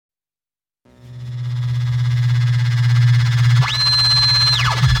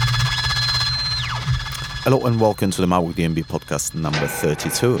Hello and welcome to the Mawok DnB podcast number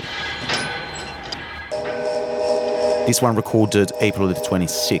 32. This one recorded April the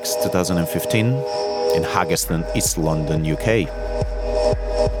 26th, 2015 in Haggerston, East London, UK.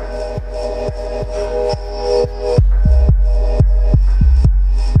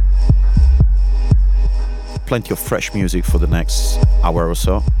 Plenty of fresh music for the next hour or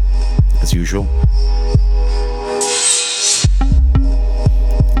so, as usual.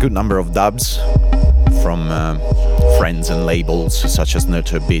 Good number of dubs from friends and labels such as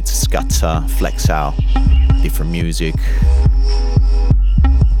Nurture Beats, Scatta, Flexout, different music,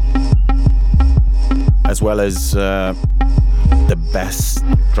 as well as the best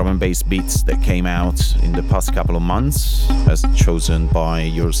drum and bass beats that came out in the past couple of months, as chosen by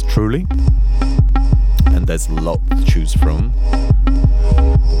yours truly. And there's a lot to choose from.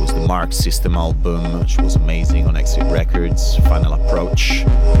 There was the Mark System album, which was amazing on Exit Records, Final Approach.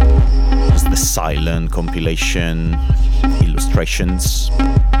 There's the Silent compilation, Illustrations.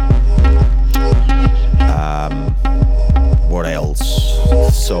 What else?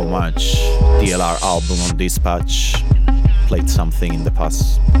 So much. DLR album on Dispatch. Played something in the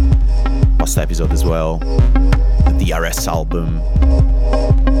past episode as well. The DRS album.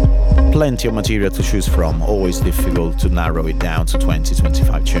 Plenty of material to choose from. Always difficult to narrow it down to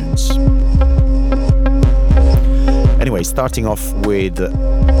 20-25 tunes. Anyway, starting off with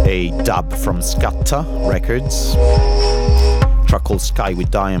a dub from Scatta Records. Track called Sky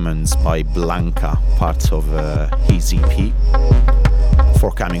with Diamonds by Blanca, part of his EP,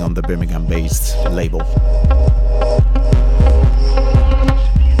 forthcoming on the Birmingham-based label.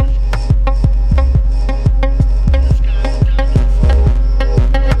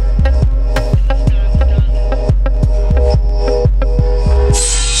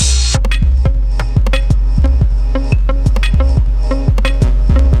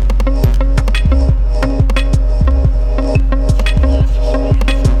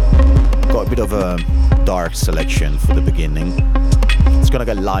 Selection for the beginning. It's gonna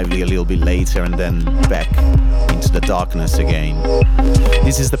get lively a little bit later and then back into the darkness again.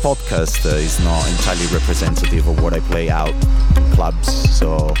 This is the podcast, it's not entirely representative of what I play out in clubs,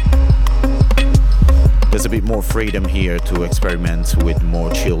 so there's a bit more freedom here to experiment with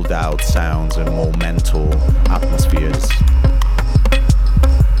more chilled out sounds and more mental atmospheres.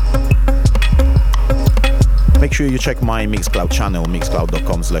 Make sure you check my Mixcloud channel,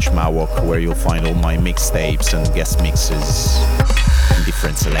 mixcloud.com/Mawok, where you'll find all my mixtapes and guest mixes and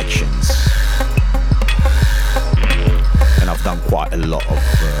different selections. And I've done quite a lot of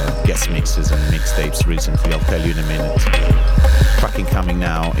guest mixes and mixtapes recently, I'll tell you in a minute. Tracking coming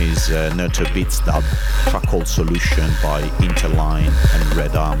now is Nurture Beats dub, track called Solution by Interline and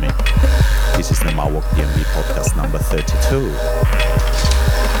Red Army. This is the Mawok DnB podcast number 32.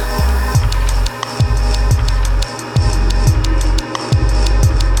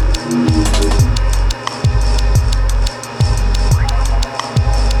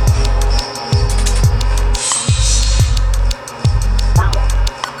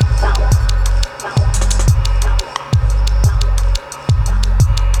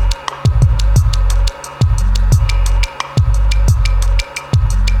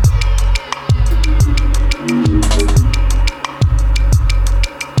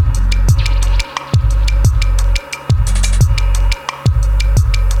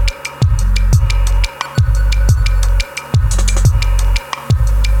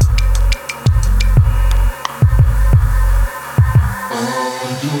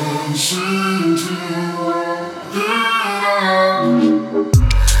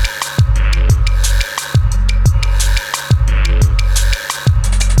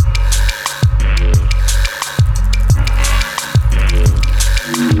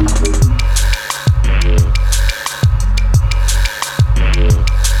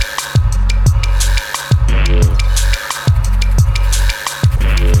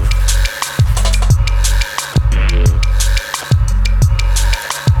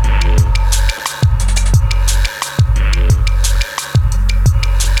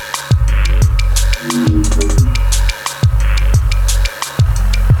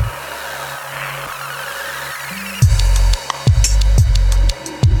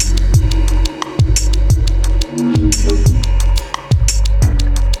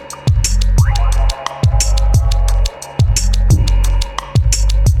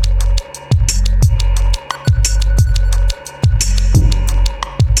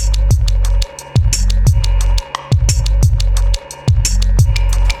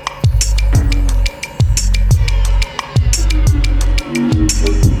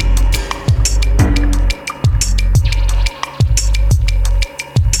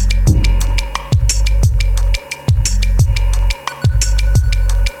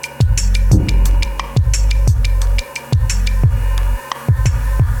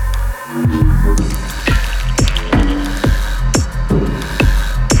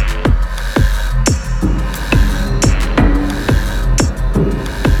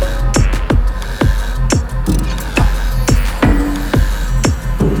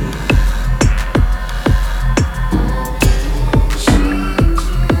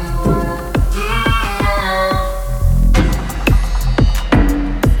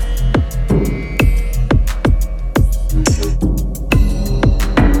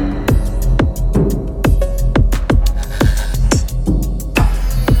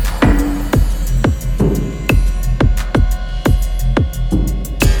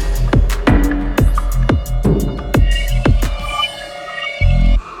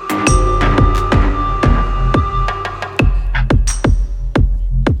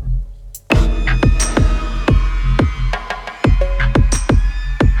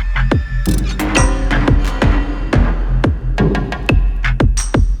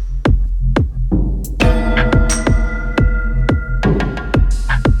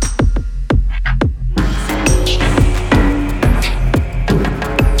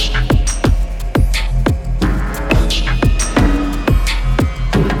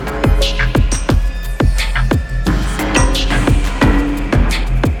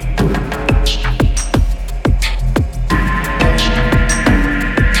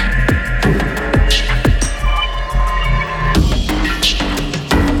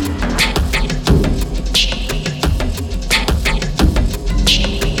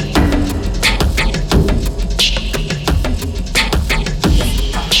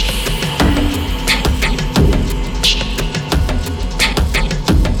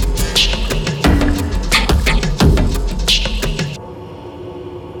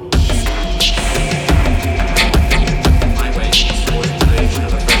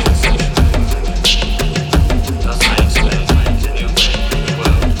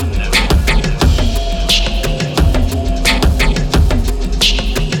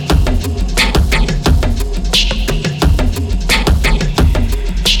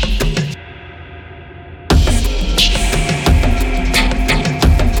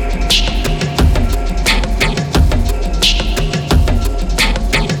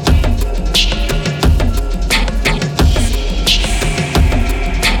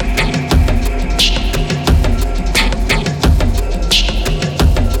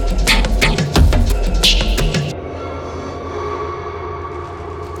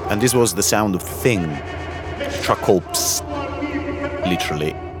 And this was the sound of Thing, track called Psst,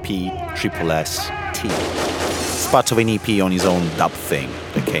 literally P-S-S-T. It's part of an EP on his own, Dub Thing,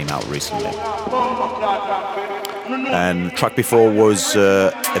 that came out recently. And track before was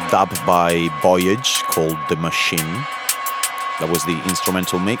a dub by Voyage called The Machine. That was the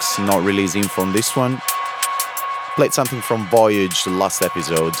instrumental mix, not releasing from this one. Played something from Voyage the last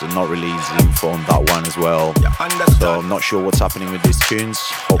episodes and not releasing from that one as well. So I'm not sure what's happening with these tunes.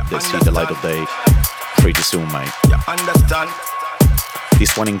 Hope they see the light of day pretty soon, mate.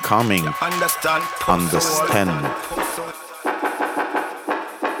 This one incoming, Understand.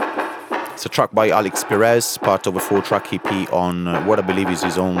 It's a track by Alex Perez, part of a 4-track EP on what I believe is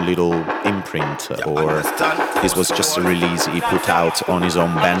his own little imprint, or this was just a release he put out on his own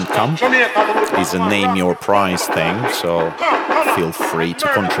Bandcamp. It's a name your price thing, so feel free to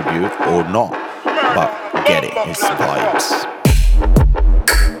contribute or not, but get it, it's vibes.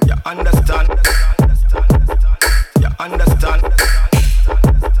 You understand? You understand?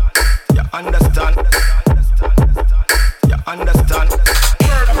 You understand? You understand?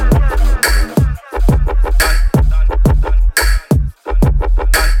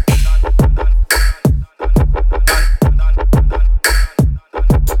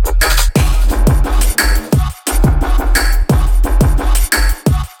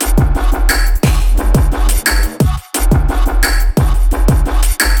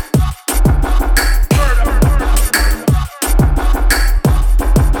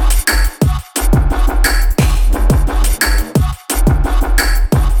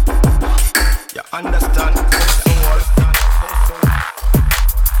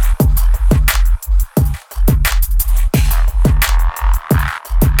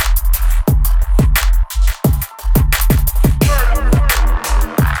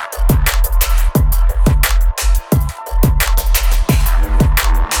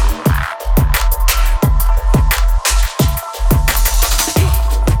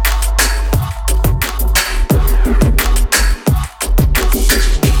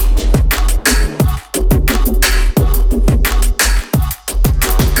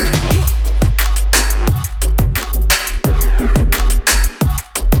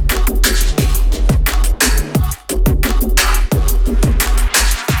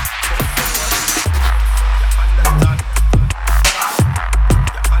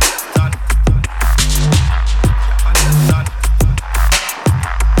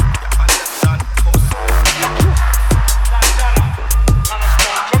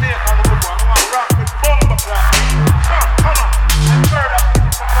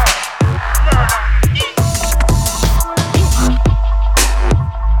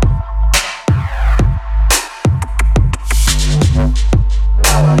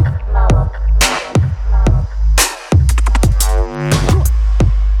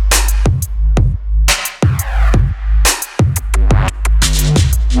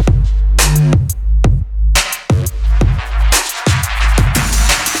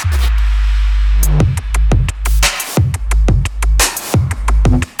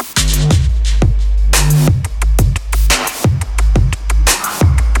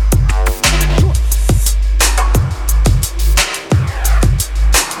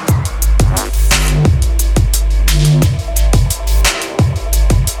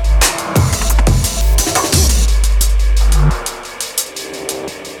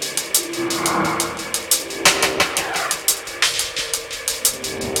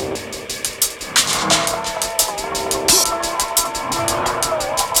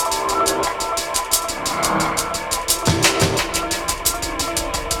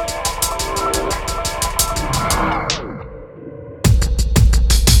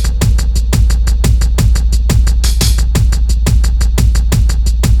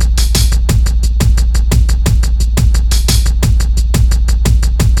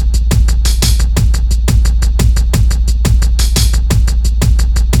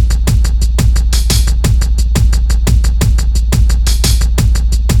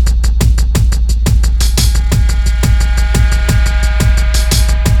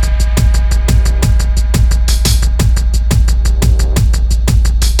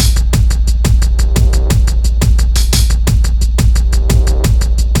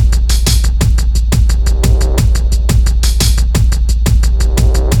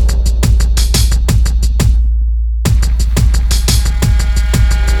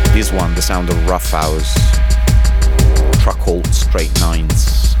 sound of Rough House, track called Straight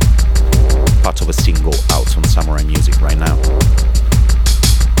Nines, part of a single out on Samurai Music right now.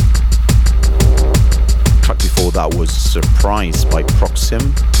 Track before that was Surprise by Proxim,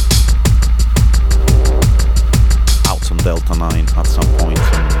 out on Delta 9 at some point.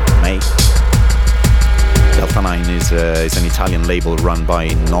 is an Italian label run by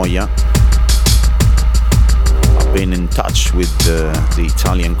Noia. I've been in touch with the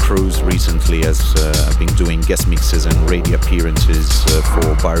Italian crews recently, as I've been doing guest mixes and radio appearances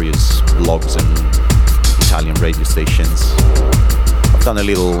for various blogs and Italian radio stations. I've done a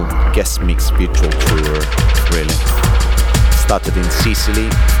little guest mix virtual tour, really. Started in Sicily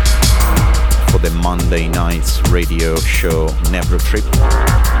for the Monday night's radio show Nebro Trip.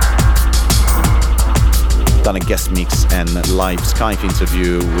 Done a guest mix and live Skype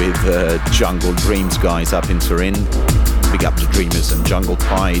interview with Jungle Dreams guys up in Turin. Big up the Dreamers and Jungle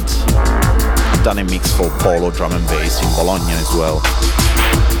Pride. Done a mix for Polo Drum and Bass in Bologna as well.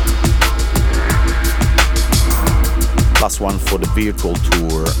 Last one for the virtual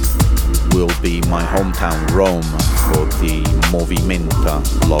tour will be my hometown Rome for the Movimenta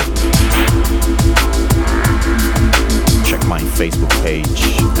blog. Check my Facebook page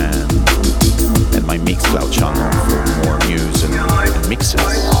and my Mixcloud channel for more news and mixes.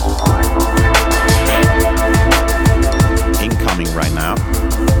 Incoming right now,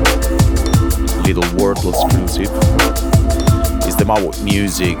 little Wordle exclusive, is the Mawok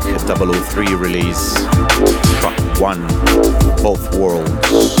Music 003 release, track 1, Both Worlds.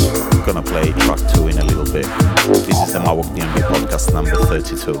 I'm gonna play track 2 in a little bit. This is the Mawok DnB podcast number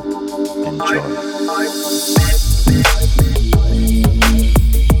 32. Enjoy.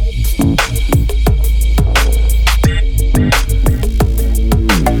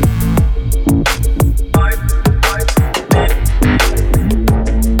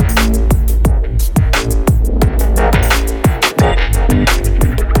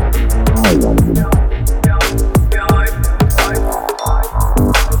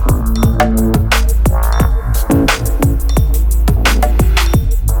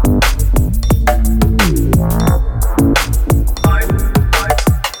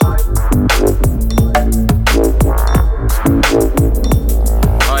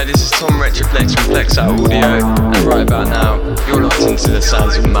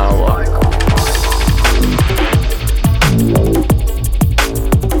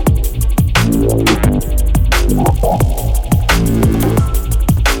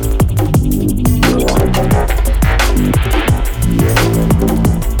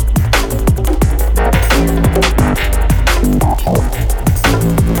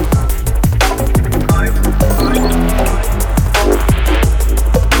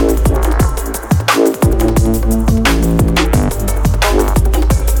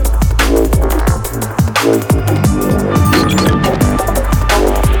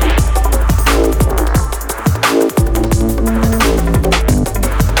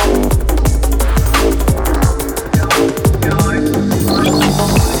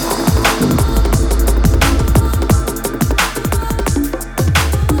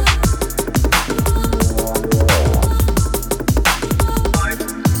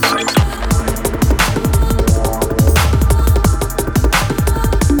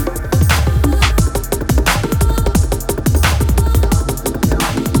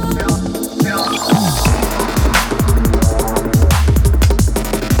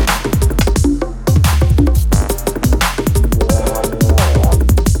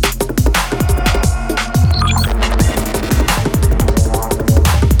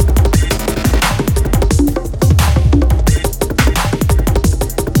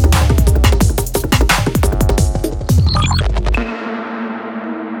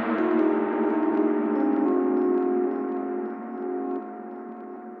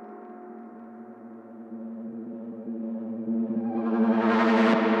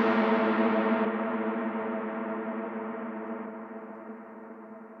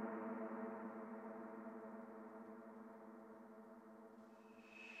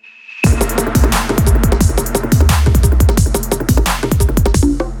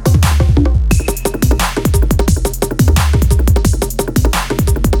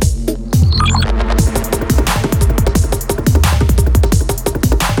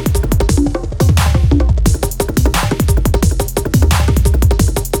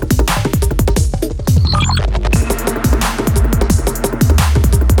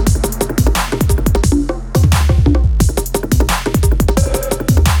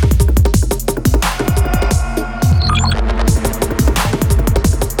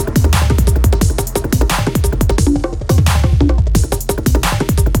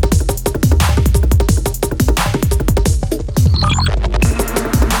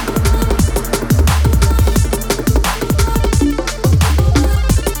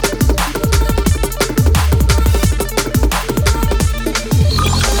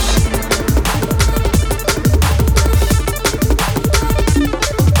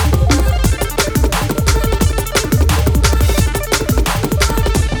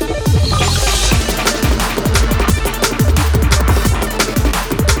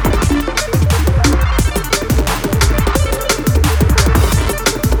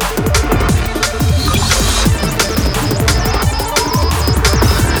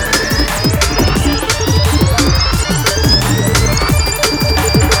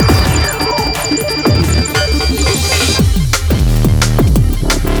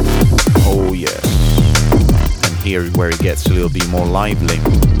 where it gets a little bit more lively,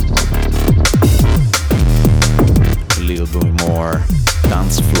 a little bit more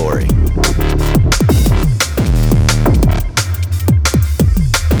dance floory.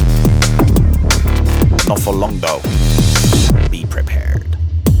 Not for long though. Be prepared.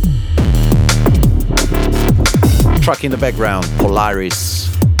 Track in the background, Polaris,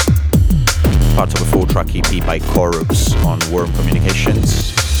 part of a 4-track EP by Corux on Worm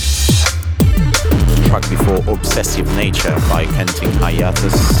Communications. Track before, Obsessive Nature by Kenting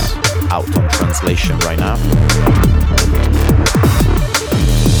Hiatus, out on translation right now.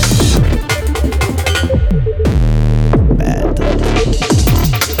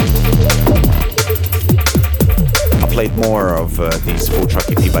 Played more of this 4-track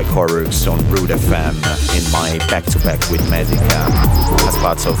EP by Corux on Brood FM in my back-to-back with Medica as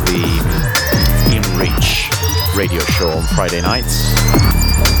part of the In Reach radio show on Friday nights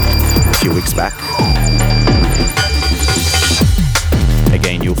a few weeks back.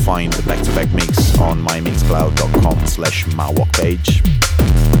 Again, you'll find the back-to-back mix on my mixcloud.com/Mawok page.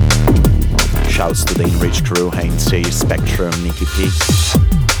 Shouts to the In Reach crew, Hainsey, Spectrum, Nicky P.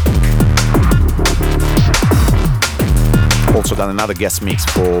 Also done another guest mix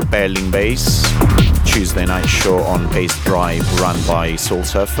for Berlin Bass, Tuesday night show on Bass Drive run by Soul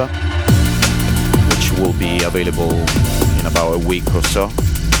Surfer, which will be available in about a week or so.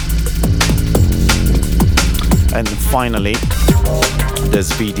 And finally,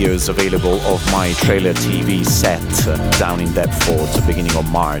 there's videos available of my trailer TV set down in Deptford beginning of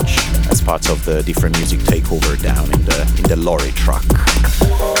March as part of the Different Music takeover down in the lorry truck.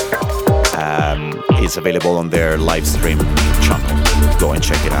 It's available on their live stream channel. Go and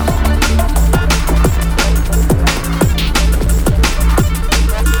check it out.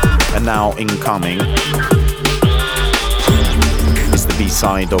 And now incoming is the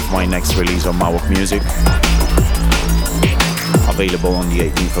B-side of my next release on Mawok Music. Available on the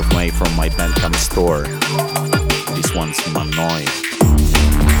 18th of May from my Bandcamp store. This one's Manoi.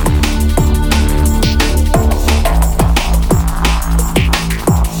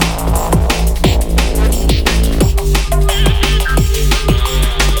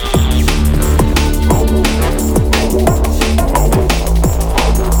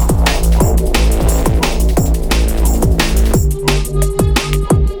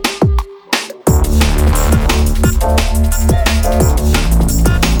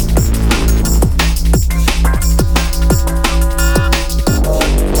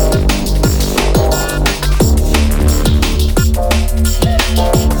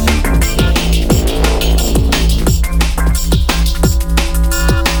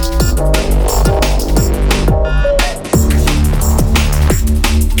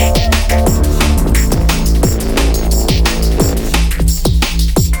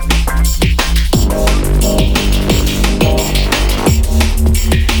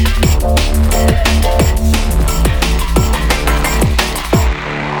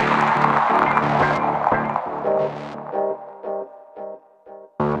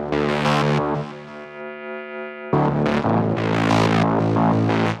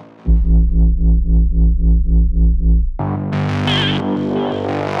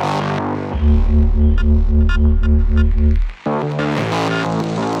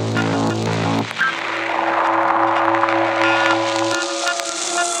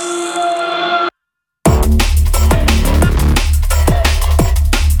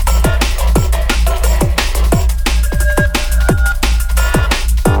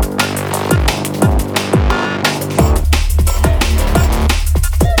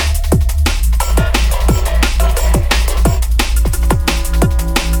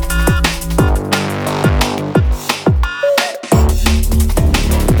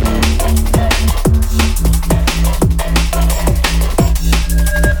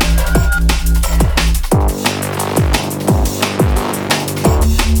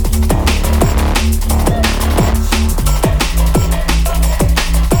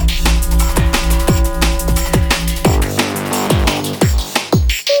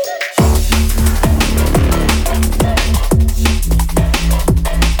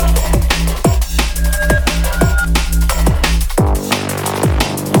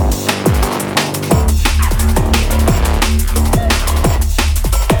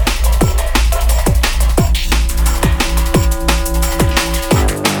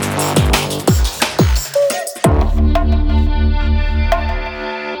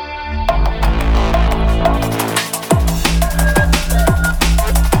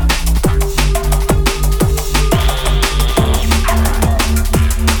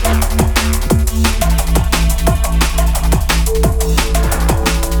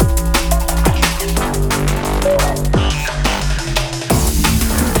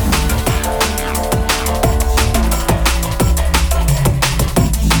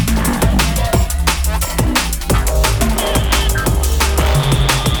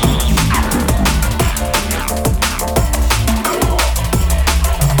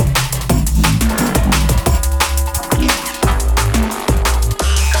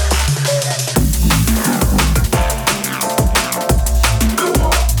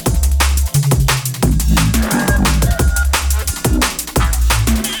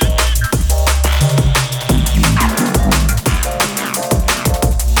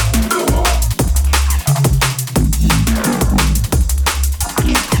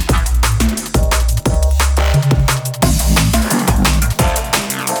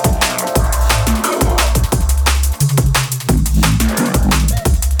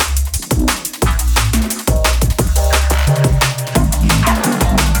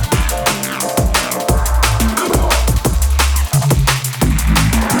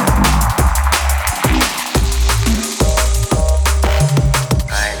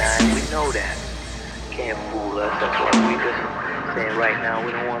 right now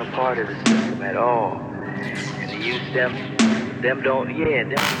we don't want a part of the system at all. And the youth, them don't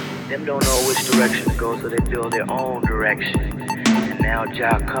know which direction to go, so they build their own direction. And now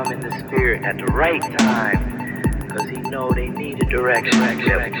Jah come in the spirit at the right time, because he know they need a direction.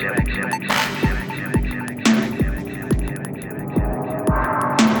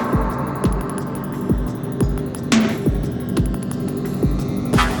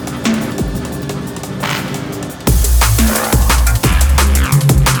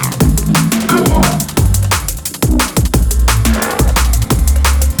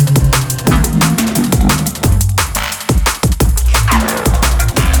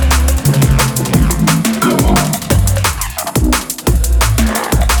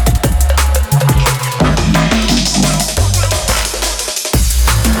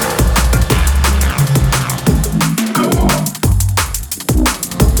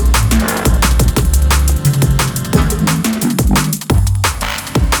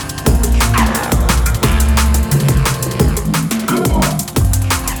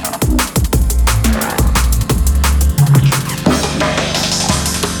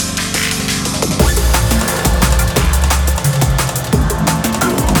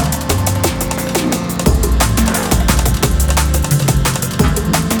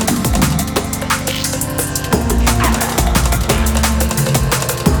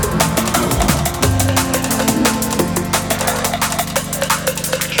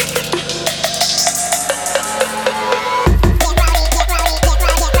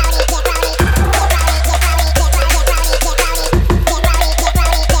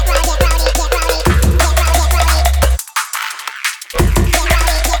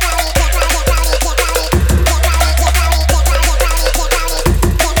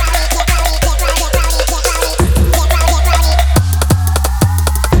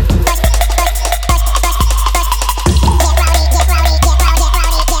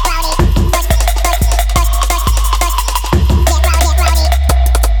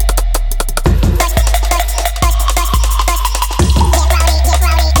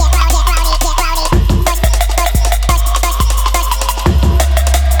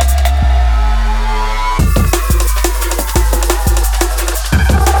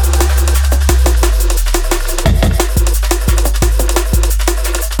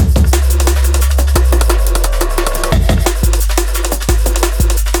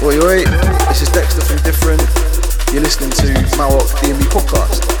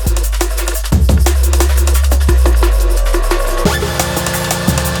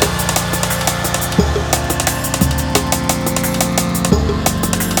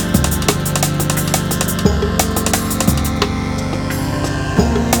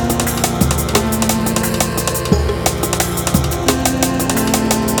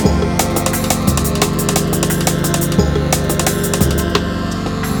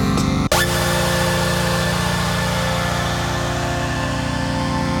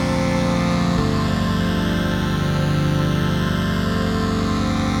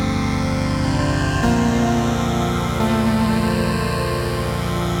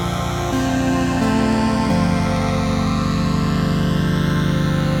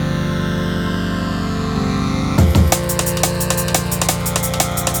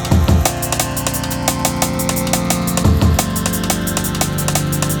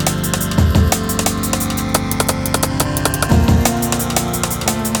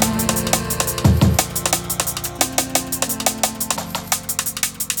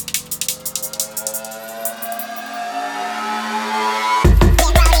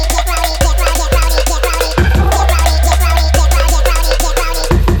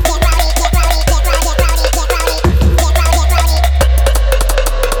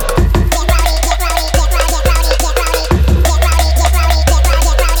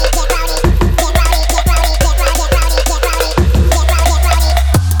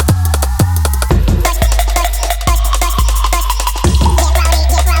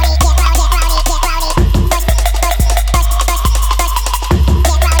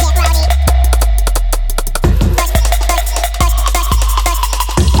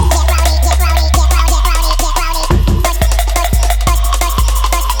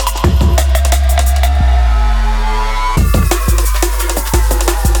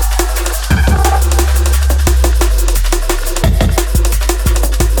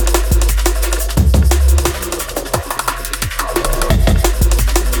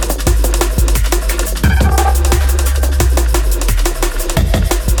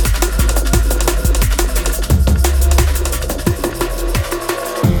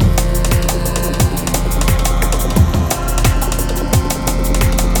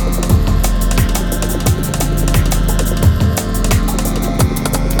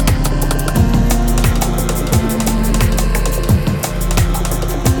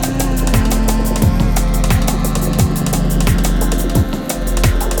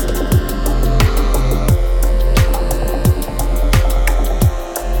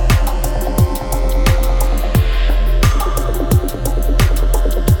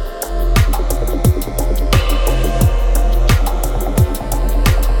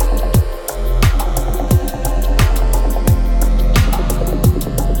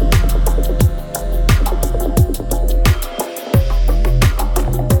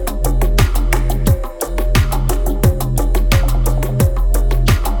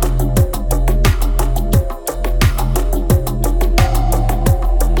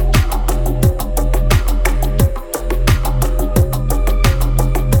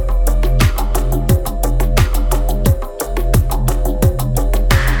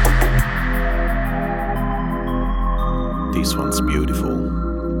 This one's beautiful.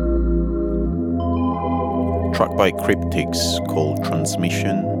 Track by Cryptics called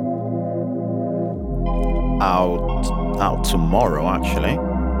Transmission. Out tomorrow, actually,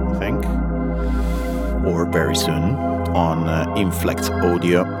 I think, or very soon on Inflect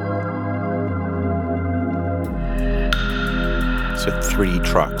Audio. So 3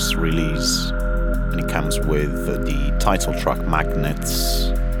 tracks release, and it comes with the title track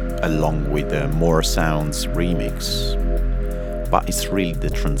Magnets along with the More Sounds remix. But it's really the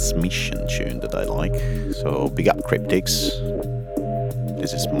Transmission tune that I like. So big up Cryptics.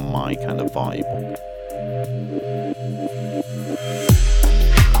 This is my kind of vibe.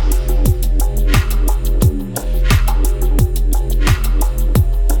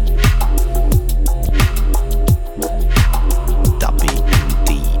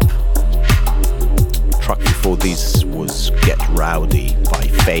 This was Get Rowdy by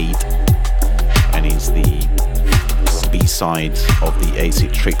Fade, and is the B-side of the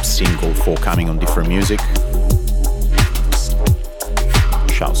Acid Trip single forthcoming on Different Music.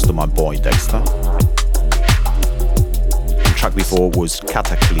 Shouts to my boy Dexter. The track before was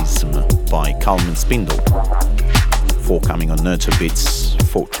Cataclysm by Calm and Spindle, forthcoming on Nurture Beats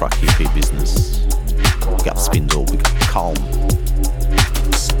 4-track EP business. Big up Spindle, big up Calm.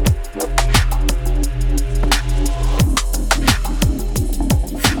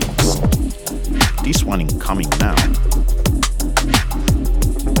 This one incoming now.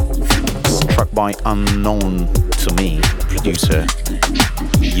 Track by unknown to me producer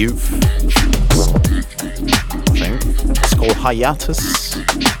Youth, I think. It's called Hiatus.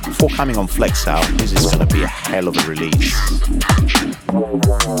 Forthcoming on Flex Out. This is gonna be a hell of a release.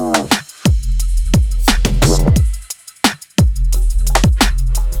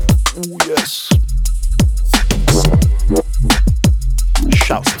 Oh yes.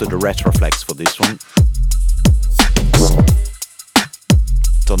 Shouts to the Retroflex for this one.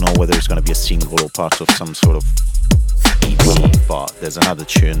 Don't know whether it's going to be a single or part of some sort of EP, but there's another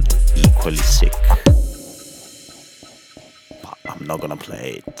tune equally sick. But I'm not going to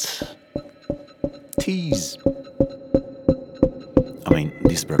play it. Tease. I mean,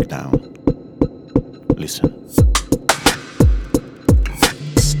 this breakdown. Listen.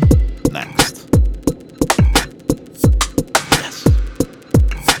 Next.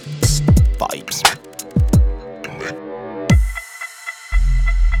 Vibes.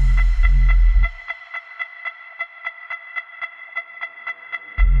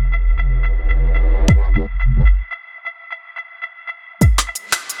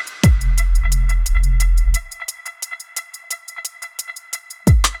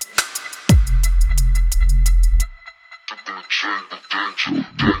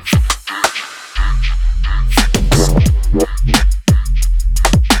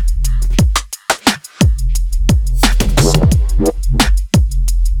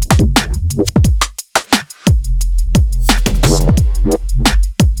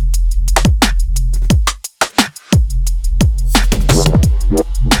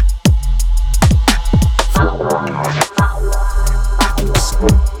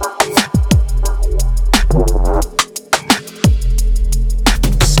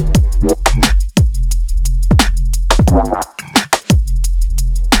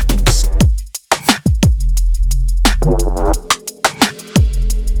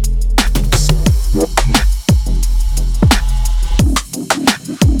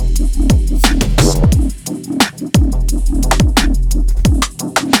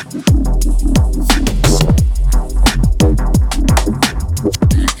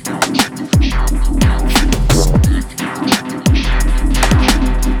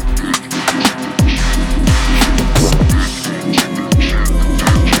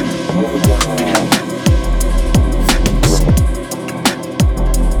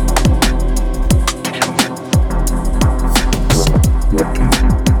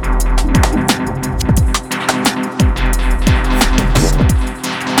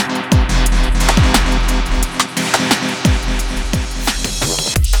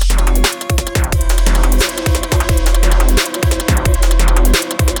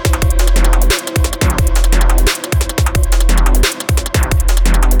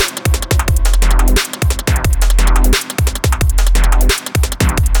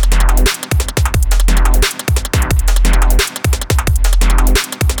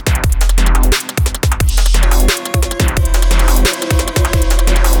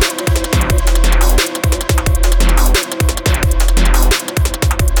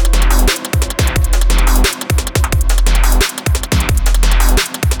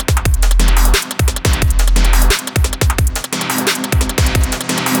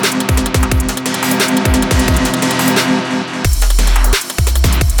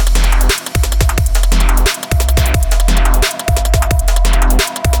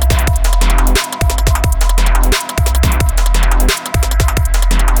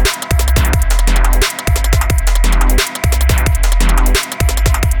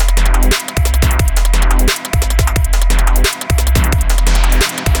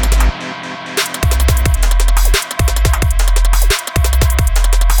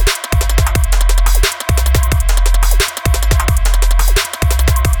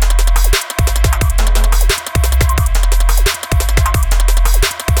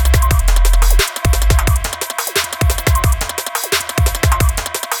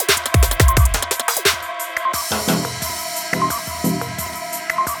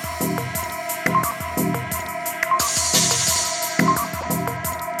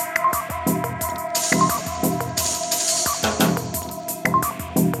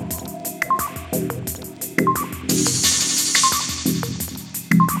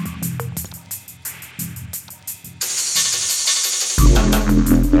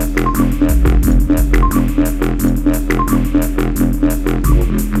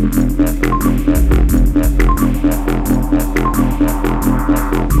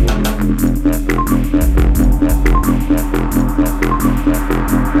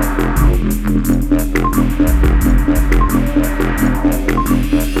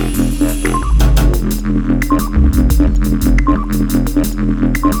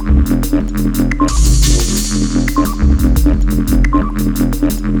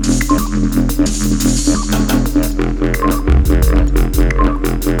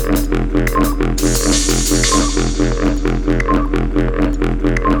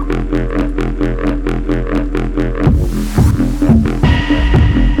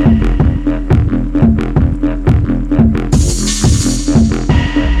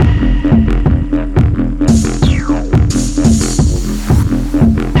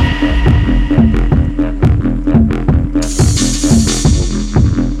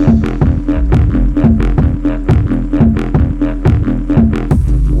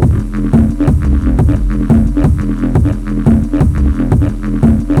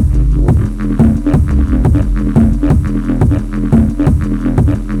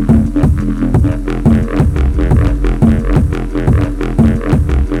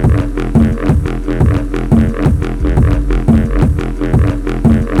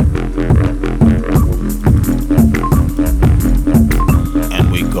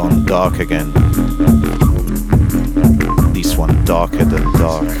 again. This one darker than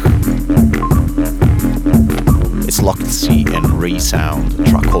dark. It's Locked Sea and Resound, a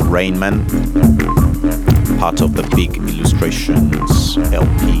track called Rainman, part of the Big Illustrations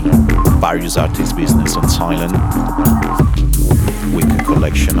LP, various artists' business on Thailand. Wicked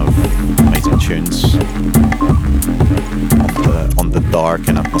collection of amazing tunes on the dark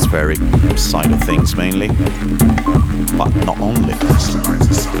and atmospheric side of things mainly, but not only.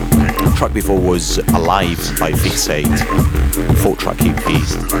 The track before was Alive by Fixate, 4-track EP,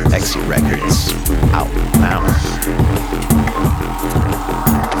 Exit Records, out now.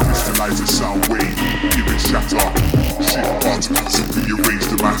 Crystallize the sound wave, give it shatter. Shift particles and rearrange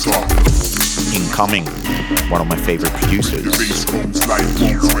the matter. Incoming, one of my favorite producers. The bass comes like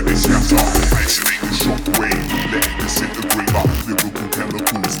bombs when they scatter. Isolate the shock wave, let it disintegrate. Lyrical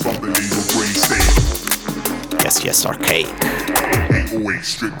chemicals bubbling your brain state. Yes, arcade. 808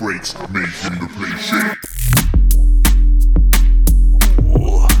 strip breaks, making the place shake.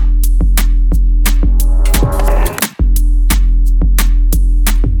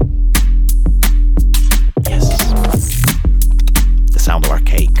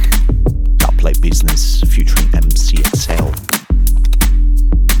 Business featuring MCXL.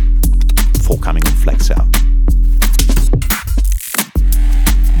 Forthcoming on Flex Out.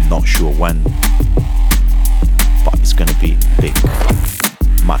 Not sure when, but it's gonna be big.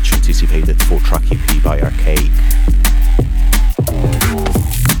 Much anticipated 4-track EP by Arcade.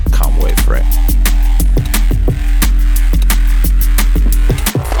 Can't wait for it.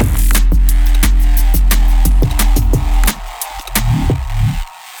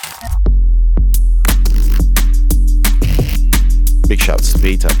 Big shouts to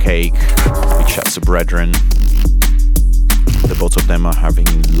Beta Cake, big shouts to Brethren. The both of them are having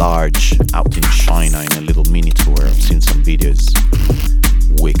large out in China in a little mini tour. I've seen some videos.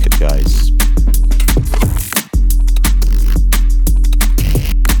 Wicked guys.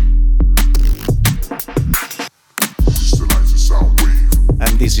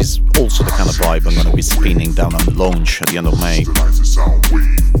 And this is also the kind of vibe I'm gonna be spinning down on Lounge at the end of May.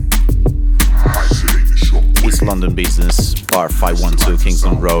 East London Business, Bar 512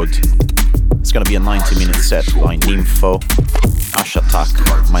 Kingston Road. It's gonna be a 90-minute set by Nympho, Ash Attack,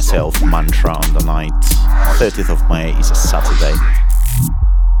 myself, Mantra on the night. 30th of May is a Saturday.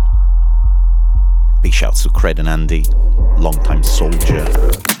 Big shouts to Cred and Andy, longtime soldier,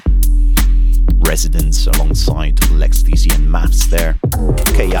 residents alongside Lex DC and Maths there.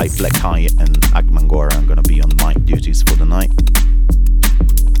 KI, Black Eye and Agmangora are gonna be on mic duties for the night.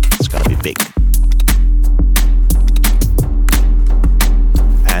 It's gonna be big.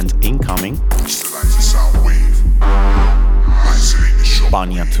 And incoming,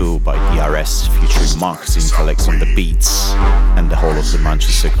 Banya 2 by DRS featuring Marcus Intellects on the beats and the whole of the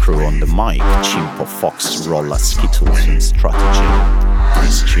Manchester crew on the mic. Chimpo, Fox, Rolla, Skittles and Strategy.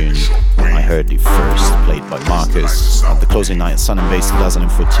 This tune, I heard it first played by Marcus at the closing night at Sun and Bass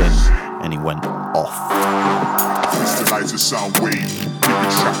 2014 and it went off. Crystallize the sound wave, give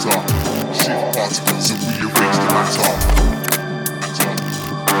it shatter. Shift particles and rearrange the matter.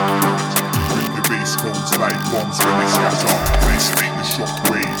 The bass comes like bombs when they scatter. Isolate the shock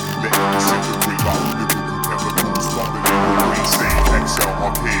wave, let it disintegrate. Lyrical chemicals bubbling your brain state. Exhale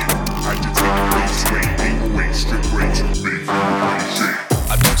up here, agitate the bass wave. 808 strip breaks, making the brain shake.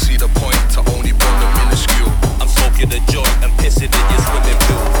 I don't see the point to only burn the minuscule. I'm smoking the joint and pissing in your swimming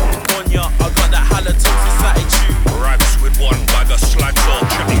pool. On ya, I got that halitosis attitude. Raps with one bag of slags or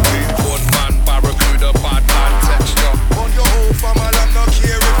chatty dude. One man, barracuda, bad man texture. On your whole fam, I'm not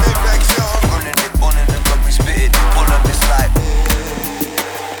care if it vex ya. Running it, running it, got me spitting. All of this like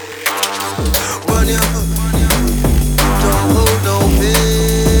run ya, don't hold no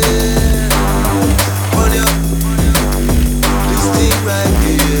fear. Run ya, this thing right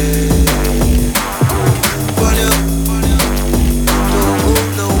here. Run ya, don't hold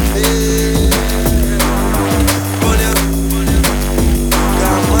no fear. Run ya,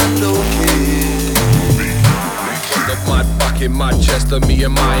 got one no kid. The mud back in Manchester, me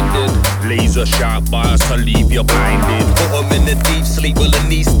and minded. Laser sharp bars to leave you blinded. Put him in the deep sleep, will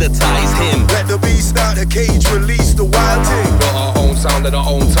anesthetize him. Let the beast out the cage, release the wild thing. Got our own sound in our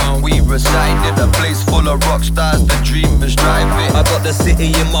own town. We reside in a place full of rock stars, the dreamers driving. I got the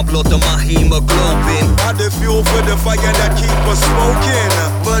city in my blood and my hemoglobin. Add the fuel for the fire that keep us smoking.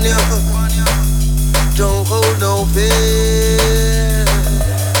 Run ya, don't hold no fear.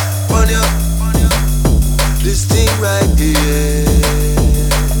 Run ya, this thing right here.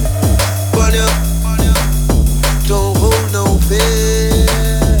 Run ya, don't hold no fear.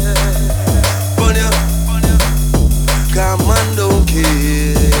 Run ya, commando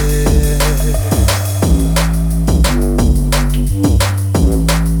kid.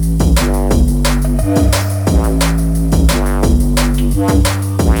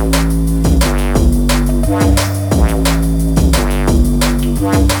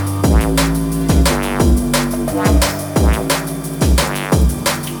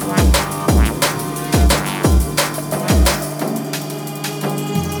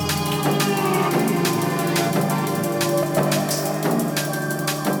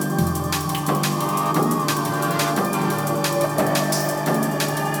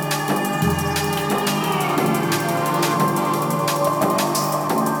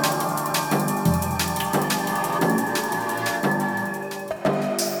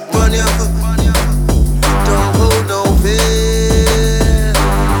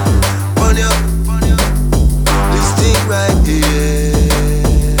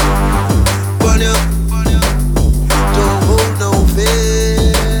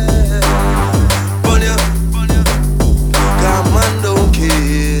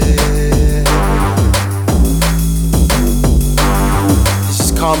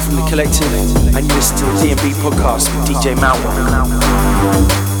 Music Collective, and you listen to the D&B podcast with DJ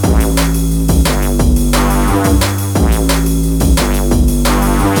Malwalk.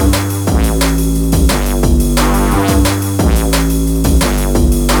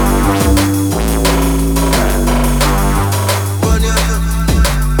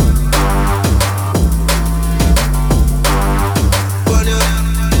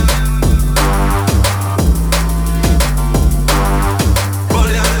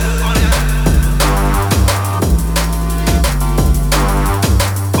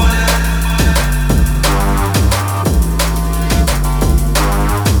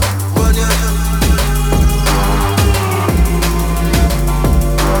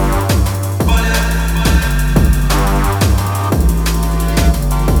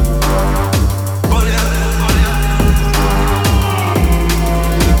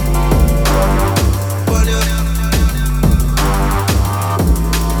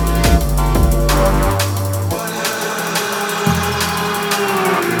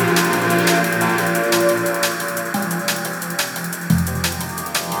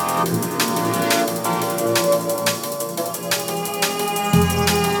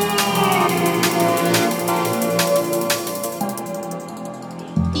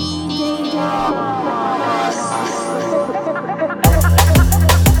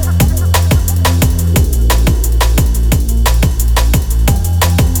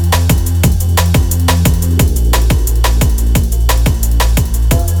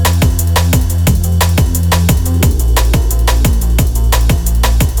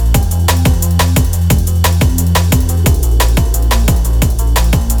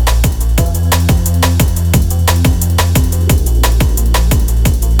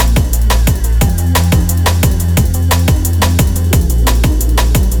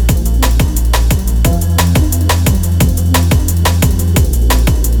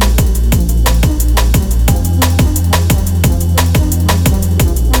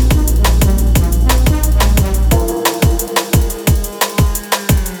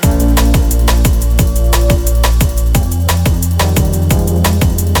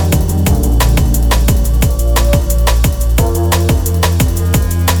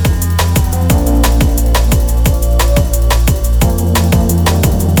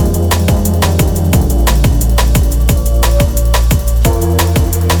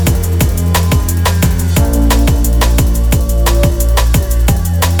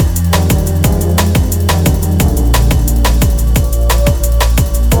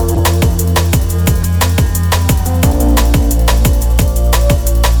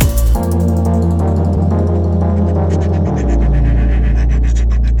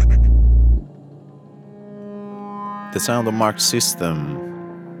 The sound of Mark System,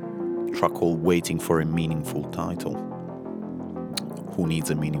 track called Waiting for a Meaningful Title. Who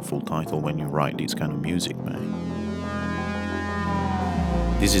needs a meaningful title when you write this kind of music, man?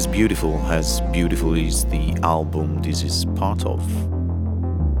 This is beautiful, as beautiful is the album this is part of.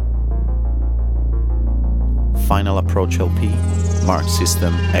 Final Approach LP, Mark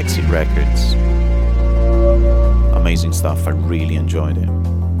System, Exit Records. Amazing stuff, I really enjoyed it.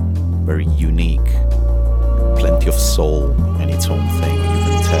 Very unique. Plenty of soul and its own thing. You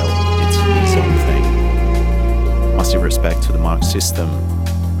can tell it's its own thing. Massive respect to the Mark System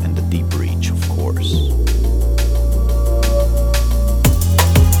and the Deep Reach, of course.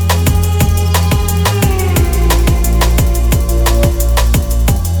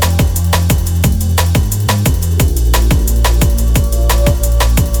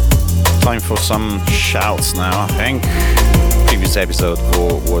 Time for some shouts now, I think. Previous episode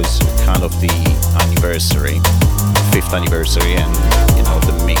was kind of the anniversary, 5th anniversary, and you know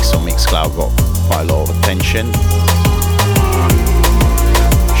the mix on Mixcloud got quite a lot of attention.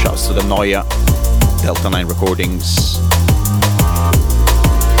 Shouts to the Noia, Delta 9 Recordings.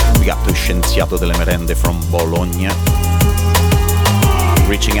 We got to Scienziato delle Merende from Bologna.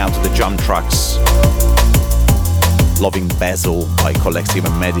 Reaching out to the Jump Tracks. Loving Basil by Collective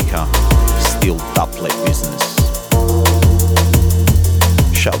and Medica. Still dubplate business.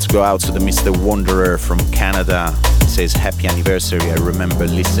 Shouts go out to the Mr. Wanderer from Canada. He says, happy anniversary. I remember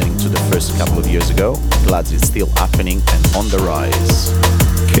listening to the first couple of years ago. Glad it's still happening and on the rise.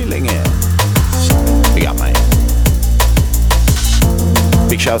 Killing it. Big up, mate.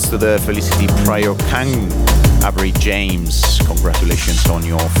 Big shouts to the Felicity Prior Kang. Avery James. Congratulations on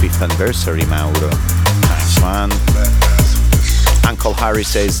your 5th anniversary, Mauro. Thanks, man. Uncle Harry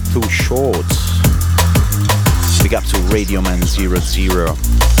says, too short. Big up to Radioman00.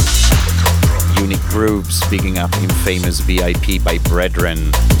 Unique Grooves, bigging up Infamous VIP by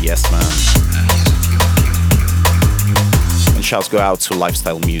Brethren. Yes, man. And shouts go out to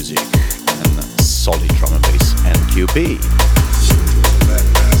Lifestyle Music and Solid Drum and Bass and QB.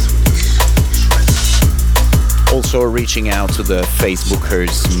 Also reaching out to the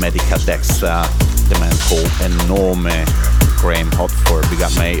Facebookers Medica Dexter, the man called Enorme, Graham Hotford, Big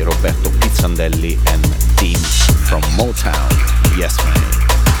Up May, Roberto Pizzandelli and Dean from Motown. Yes, man.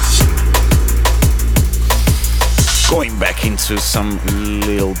 Going back into some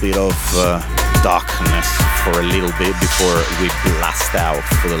little bit of darkness for a little bit before we blast out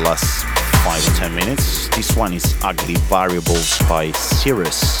for the last 5 or 10 minutes. This one is Ugly Variables by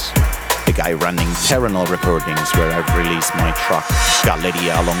Cirrus, the guy running Terranol Recordings, where I've released my track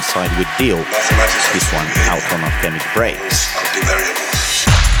Galleria alongside with Dio. This one out on Alchemic Breaks.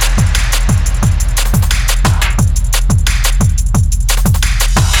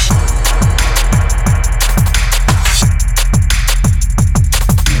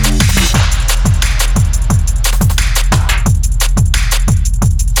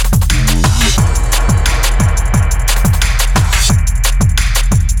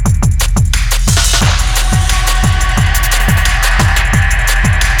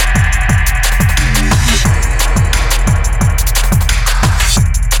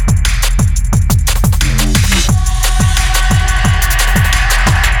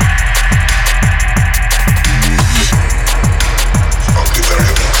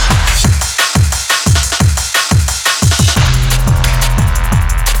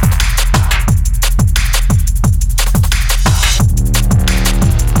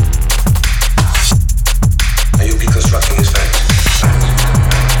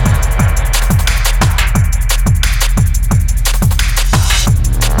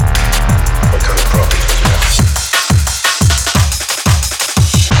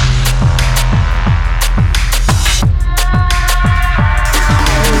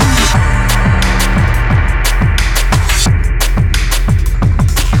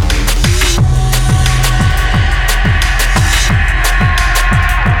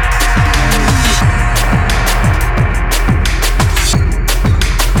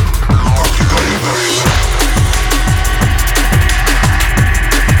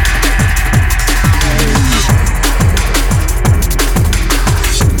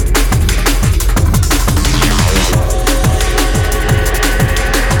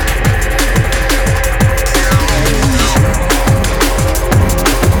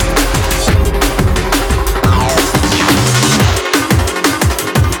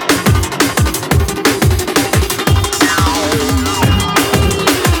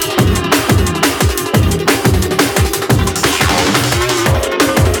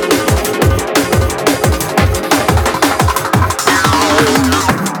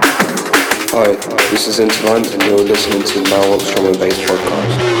 This is Interland and you're listening to Malwalk's Drum and Bass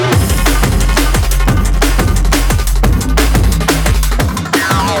podcast.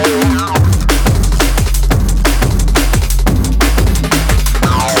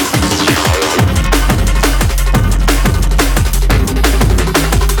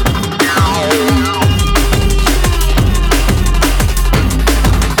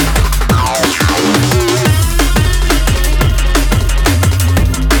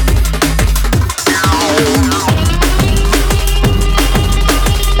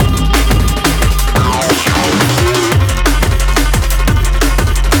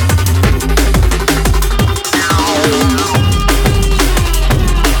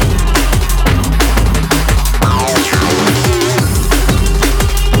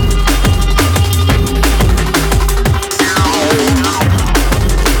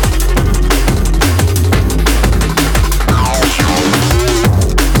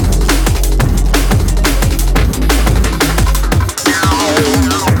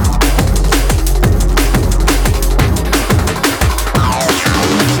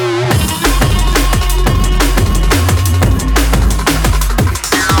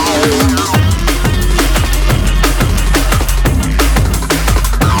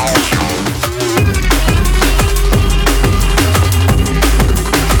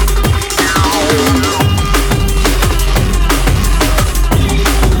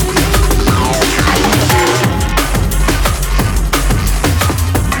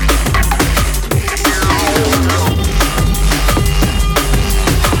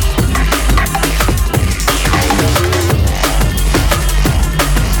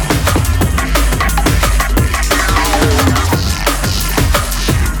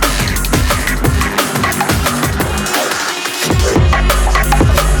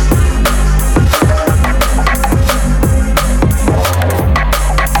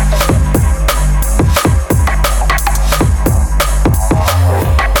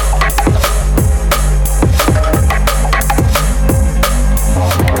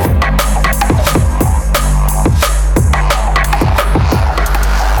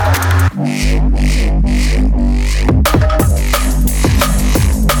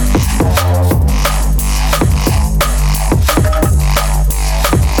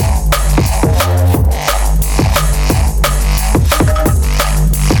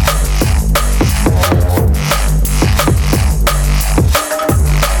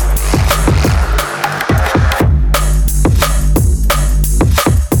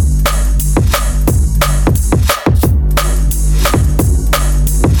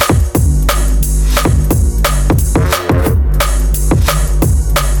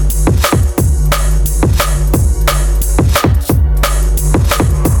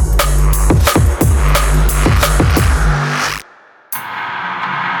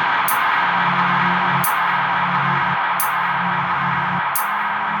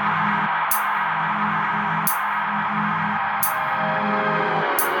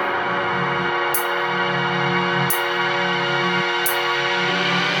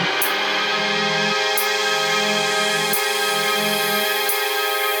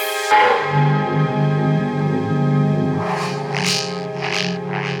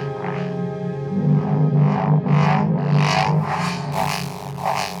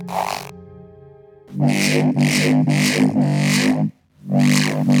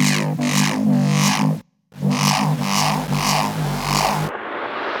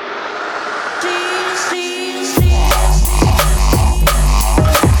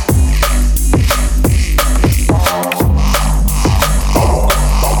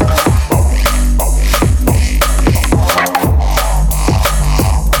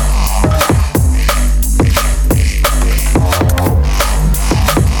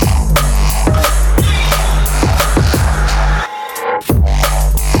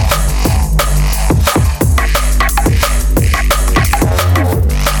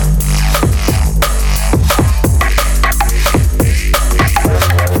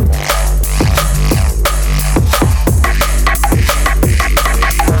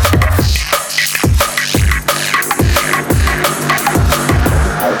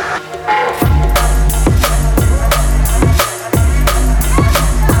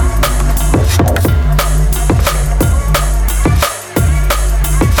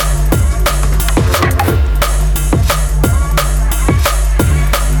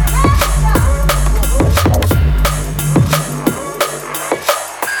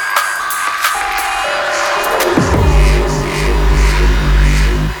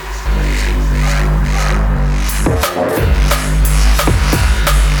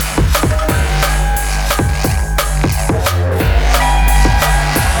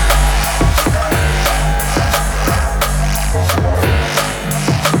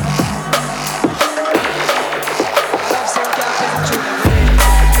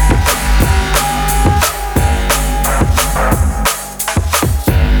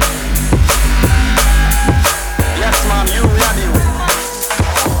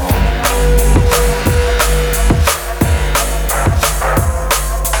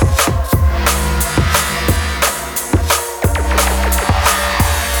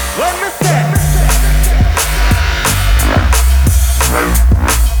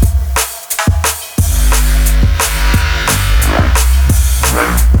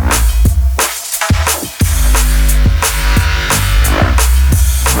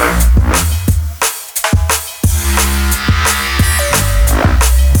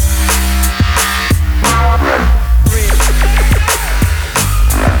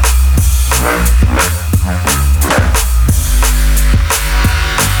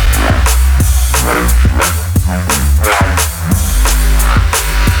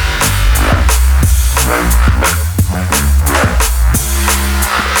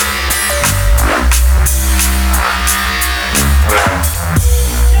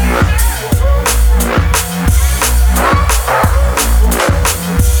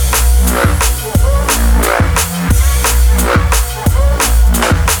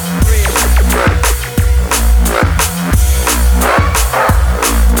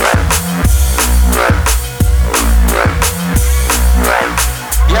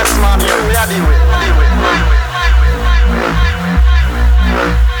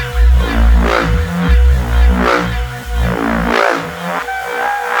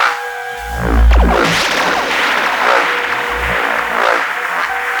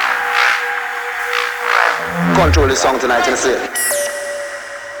 Control the song tonight and see it.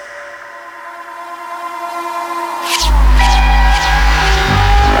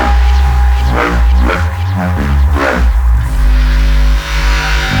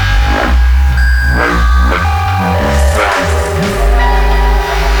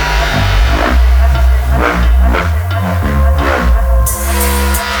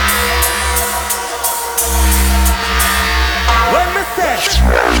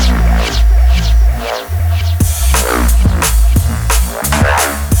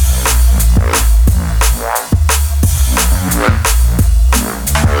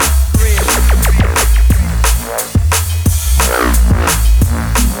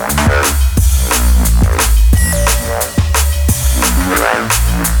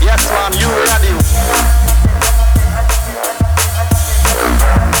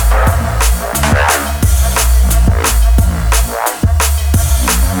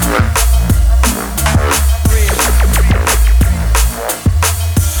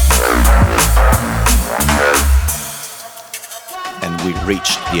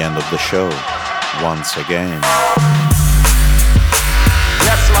 The end of the show once again.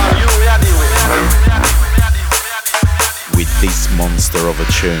 Yes, man, you ready with this monster of a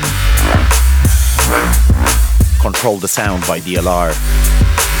tune. Control the Sound by DLR,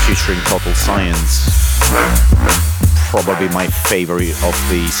 featuring Total Science. probably my favorite of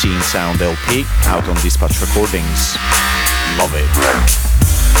the Seeing Sound LP out on Dispatch Recordings. Love it.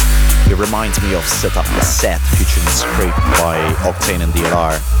 It reminds me of Set Up the Set featuring Script by Octane and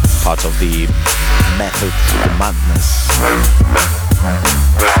DLR, part of the Method to the Madness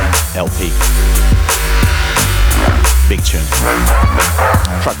LP. Big tune.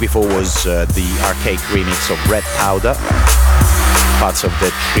 Track before was the Archaic remix of Red Powder, parts of the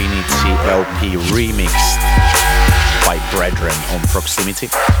Trinity LP remixed by Brethren on Proximity,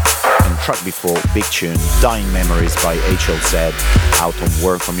 and track before, big tune, Dying Memories by HLZ out on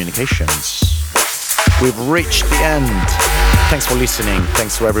World Communications. We've reached the end. Thanks for listening.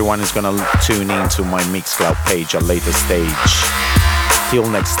 Thanks to everyone who's gonna tune in to my Mixcloud page at a later stage. Till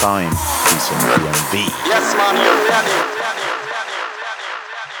next time, peace and DMB. Yes, man, you're ready.